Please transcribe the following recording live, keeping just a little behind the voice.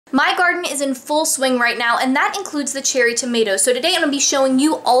My garden is in full swing right now, and that includes the cherry tomato. So today I'm going to be showing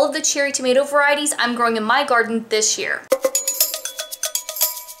you all of the cherry tomato varieties I'm growing in my garden this year.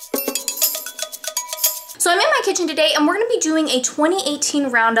 So I'm in my kitchen today and we're going to be doing a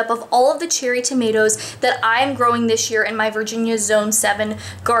 2018 roundup of all of the cherry tomatoes that I'm growing this year in my Virginia Zone 7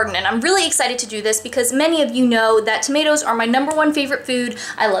 garden. And I'm really excited to do this because many of you know that tomatoes are my #1 favorite food.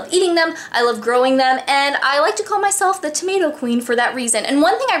 I love eating them, I love growing them, and I like to call myself the tomato queen for that reason. And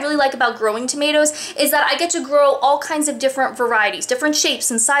one thing I really like about growing tomatoes is that I get to grow all kinds of different varieties, different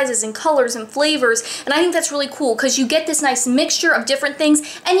shapes and sizes and colors and flavors, and I think that's really cool because you get this nice mixture of different things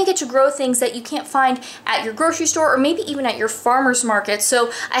and you get to grow things that you can't find at your grocery store or maybe even at your farmer's market.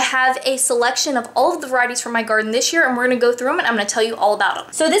 So I have a selection of all of the varieties from my garden this year and we're going to go through them and I'm going to tell you all about them.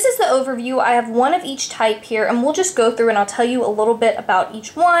 So this is the overview. I have one of each type here and we'll just go through and I'll tell you a little bit about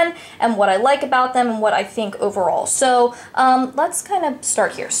each one and what I like about them and what I think overall. So let's kind of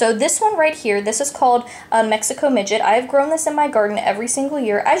start here. So this one right here, this is called Mexico Midget. I have grown this in my garden every single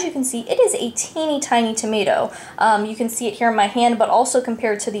year. As you can see, it is a teeny tiny tomato. You can see it here in my hand, but also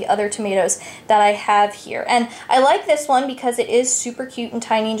compared to the other tomatoes that I have here. And I like this one because it is super cute and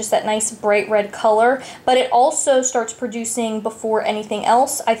tiny and just that nice bright red color, but it also starts producing before anything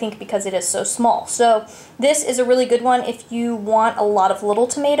else, I think because it is so small. So this is a really good one if you want a lot of little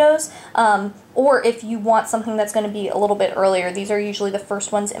tomatoes, or if you want something that's going to be a little bit earlier. These are usually the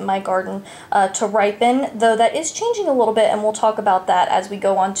first ones in my garden to ripen, though that is changing a little bit and we'll talk about that as we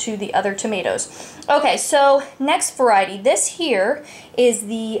go on to the other tomatoes. Okay, so next variety. This here is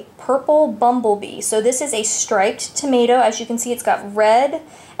the purple Bumblebee. So this is a striped tomato. As you can see, it's got red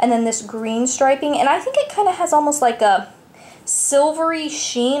and then this green striping, and I think it kind of has almost like a silvery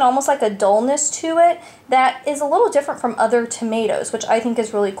sheen, almost like a dullness to it that is a little different from other tomatoes, which I think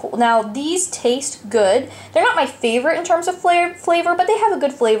is really cool. Now these taste good. They're not my favorite in terms of flavor, but they have a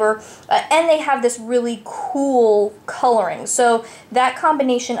good flavor and they have this really cool coloring. So that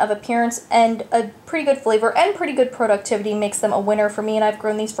combination of appearance and a pretty good flavor and pretty good productivity makes them a winner for me, and I've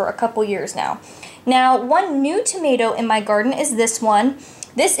grown these for a couple years now. Now one new tomato in my garden is this one.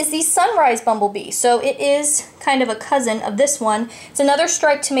 This is the Sunrise Bumblebee, so it is kind of a cousin of this one. It's another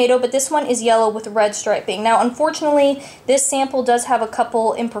striped tomato, but this one is yellow with red striping. Now, unfortunately, this sample does have a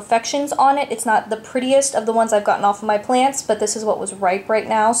couple imperfections on it. It's not the prettiest of the ones I've gotten off of my plants, but this is what was ripe right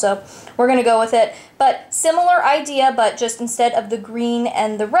now, so we're going to go with it. But similar idea, but just instead of the green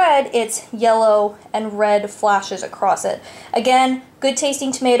and the red, it's yellow and red flashes across it. Again, good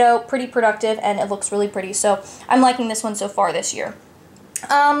tasting tomato, pretty productive, and it looks really pretty, so I'm liking this one so far this year.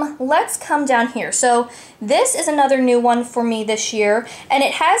 Let's come down here. So this is another new one for me this year, and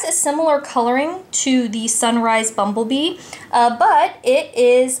it has a similar coloring to the Sunrise Bumblebee, but it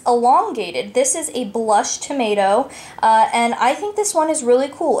is elongated. This is a blush tomato, and I think this one is really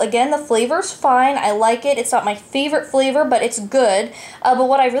cool. Again, the flavor's fine. I like it. It's not my favorite flavor, but it's good. But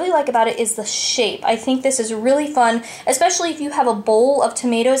what I really like about it is the shape. I think this is really fun, especially if you have a bowl of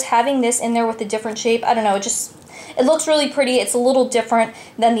tomatoes. Having this in there with a different shape, I don't know, it looks really pretty. It's a little different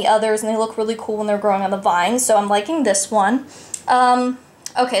than the others, and they look really cool when they're growing on the vines, so I'm liking this one.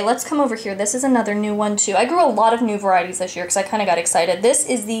 Okay, let's come over here. This is another new one, too. I grew a lot of new varieties this year because I kind of got excited. This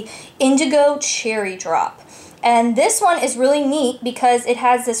is the Indigo Cherry Drop, and this one is really neat because it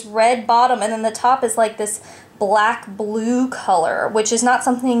has this red bottom, and then the top is like this black-blue color, which is not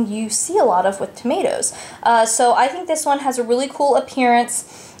something you see a lot of with tomatoes. So I think this one has a really cool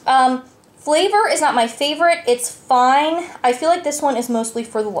appearance. Flavor is not my favorite. It's fine. I feel like this one is mostly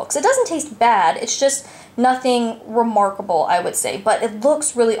for the looks. It doesn't taste bad. It's just nothing remarkable, I would say, but it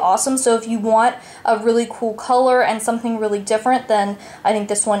looks really awesome. So if you want a really cool color and something really different, then I think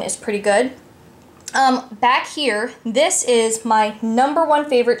this one is pretty good. Back here, this is my #1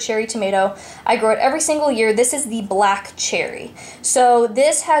 favorite cherry tomato. I grow it every single year. This is the Black Cherry. So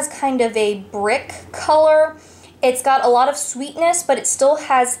this has kind of a brick color. It's got a lot of sweetness, but it still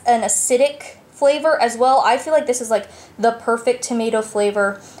has an acidic flavor as well. I feel like this is like the perfect tomato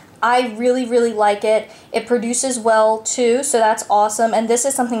flavor. I really, really like it. It produces well too, so that's awesome. And this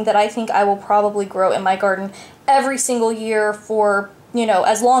is something that I think I will probably grow in my garden every single year for, you know,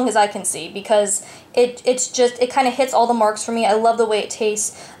 as long as I can see, because it kind of hits all the marks for me. I love the way it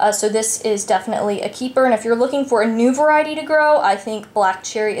tastes, so this is definitely a keeper. And if you're looking for a new variety to grow, I think Black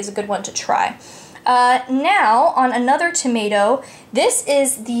Cherry is a good one to try. Now, on another tomato, this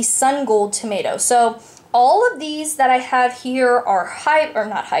is the Sungold tomato. So all of these that I have here are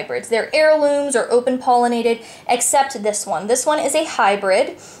not hybrids. They're heirlooms or open-pollinated, except this one. This one is a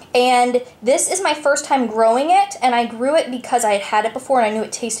hybrid, and this is my first time growing it, and I grew it because I had had it before and I knew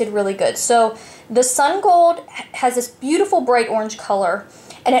it tasted really good. So the Sungold has this beautiful bright orange color,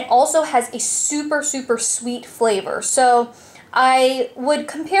 and it also has a super, super sweet flavor. So I would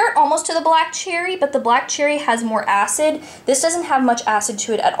compare it almost to the black cherry, but the black cherry has more acid. This doesn't have much acid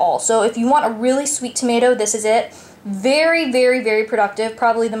to it at all. So if you want a really sweet tomato, this is it. Very, very, very productive.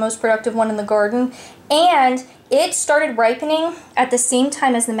 Probably the most productive one in the garden. And it started ripening at the same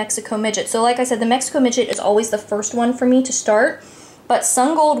time as the Mexico Midget. So like I said, the Mexico Midget is always the first one for me to start. But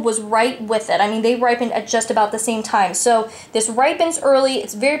Sungold was right with it. I mean, they ripened at just about the same time. So this ripens early,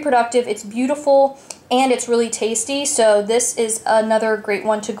 it's very productive, it's beautiful, and it's really tasty. So this is another great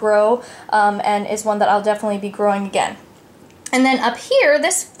one to grow, and is one that I'll definitely be growing again. And then up here,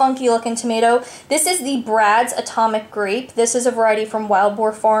 this funky looking tomato, this is the Brad's Atomic Grape. This is a variety from Wild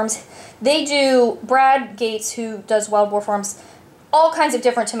Boar Farms. They do, Brad Gates, who does Wild Boar Farms, all kinds of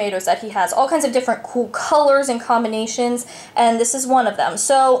different tomatoes that he has, all kinds of different cool colors and combinations, and this is one of them.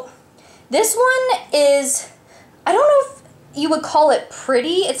 So this one is, I don't know if you would call it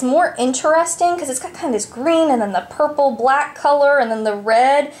pretty. It's more interesting because it's got kind of this green and then the purple black color and then the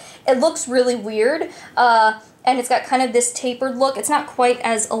red. It looks really weird, and it's got kind of this tapered look. It's not quite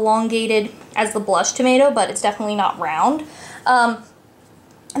as elongated as the blush tomato, but it's definitely not round.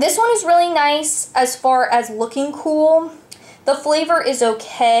 This one is really nice as far as looking cool. The flavor is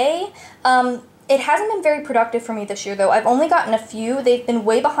okay. It hasn't been very productive for me this year, though. I've only gotten a few. They've been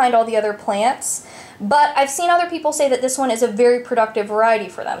way behind all the other plants. But I've seen other people say that this one is a very productive variety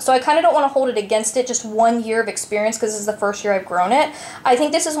for them. So I kind of don't want to hold it against it, just 1 year of experience, because this is the first year I've grown it. I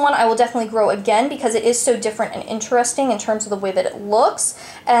think this is one I will definitely grow again because it is so different and interesting in terms of the way that it looks,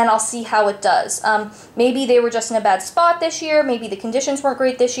 and I'll see how it does. Maybe they were just in a bad spot this year, maybe the conditions weren't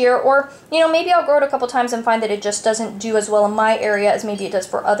great this year, or, you know, maybe I'll grow it a couple times and find that it just doesn't do as well in my area as maybe it does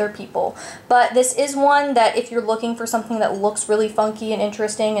for other people. But this is one that if you're looking for something that looks really funky and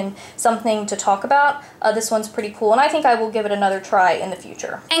interesting and something to talk about, this one's pretty cool, and I think I will give it another try in the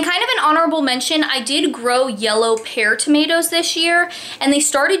future. And kind of an honorable mention, I did grow yellow pear tomatoes this year, and they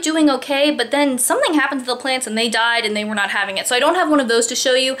started doing okay, but then something happened to the plants and they died and they were not having it. So I don't have one of those to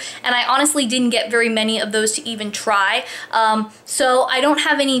show you, and I honestly didn't get very many of those to even try. So I don't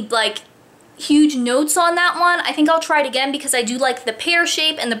have any, like, huge notes on that one. I think I'll try it again because I do like the pear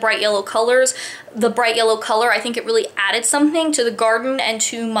shape and the bright yellow colors. The bright yellow color, I think it really added something to the garden and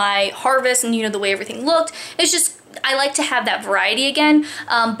to my harvest, and, you know, the way everything looked. It's just, I like to have that variety again,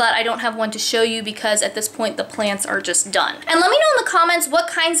 but I don't have one to show you because at this point the plants are just done. And let me know in the comments, what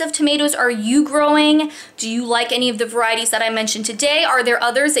kinds of tomatoes are you growing? Do you like any of the varieties that I mentioned today? Are there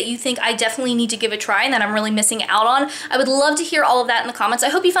others that you think I definitely need to give a try and that I'm really missing out on? I would love to hear all of that in the comments. I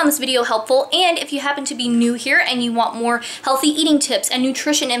hope you found this video helpful, and if you happen to be new here and you want more healthy eating tips and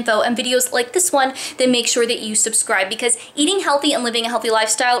nutrition info and videos like this one, then make sure that you subscribe, because eating healthy and living a healthy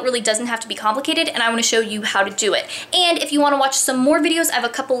lifestyle really doesn't have to be complicated, and I want to show you how to do it. And if you want to watch some more videos, I have a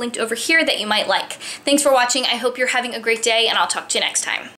couple linked over here that you might like. Thanks for watching. I hope you're having a great day, and I'll talk to you next time.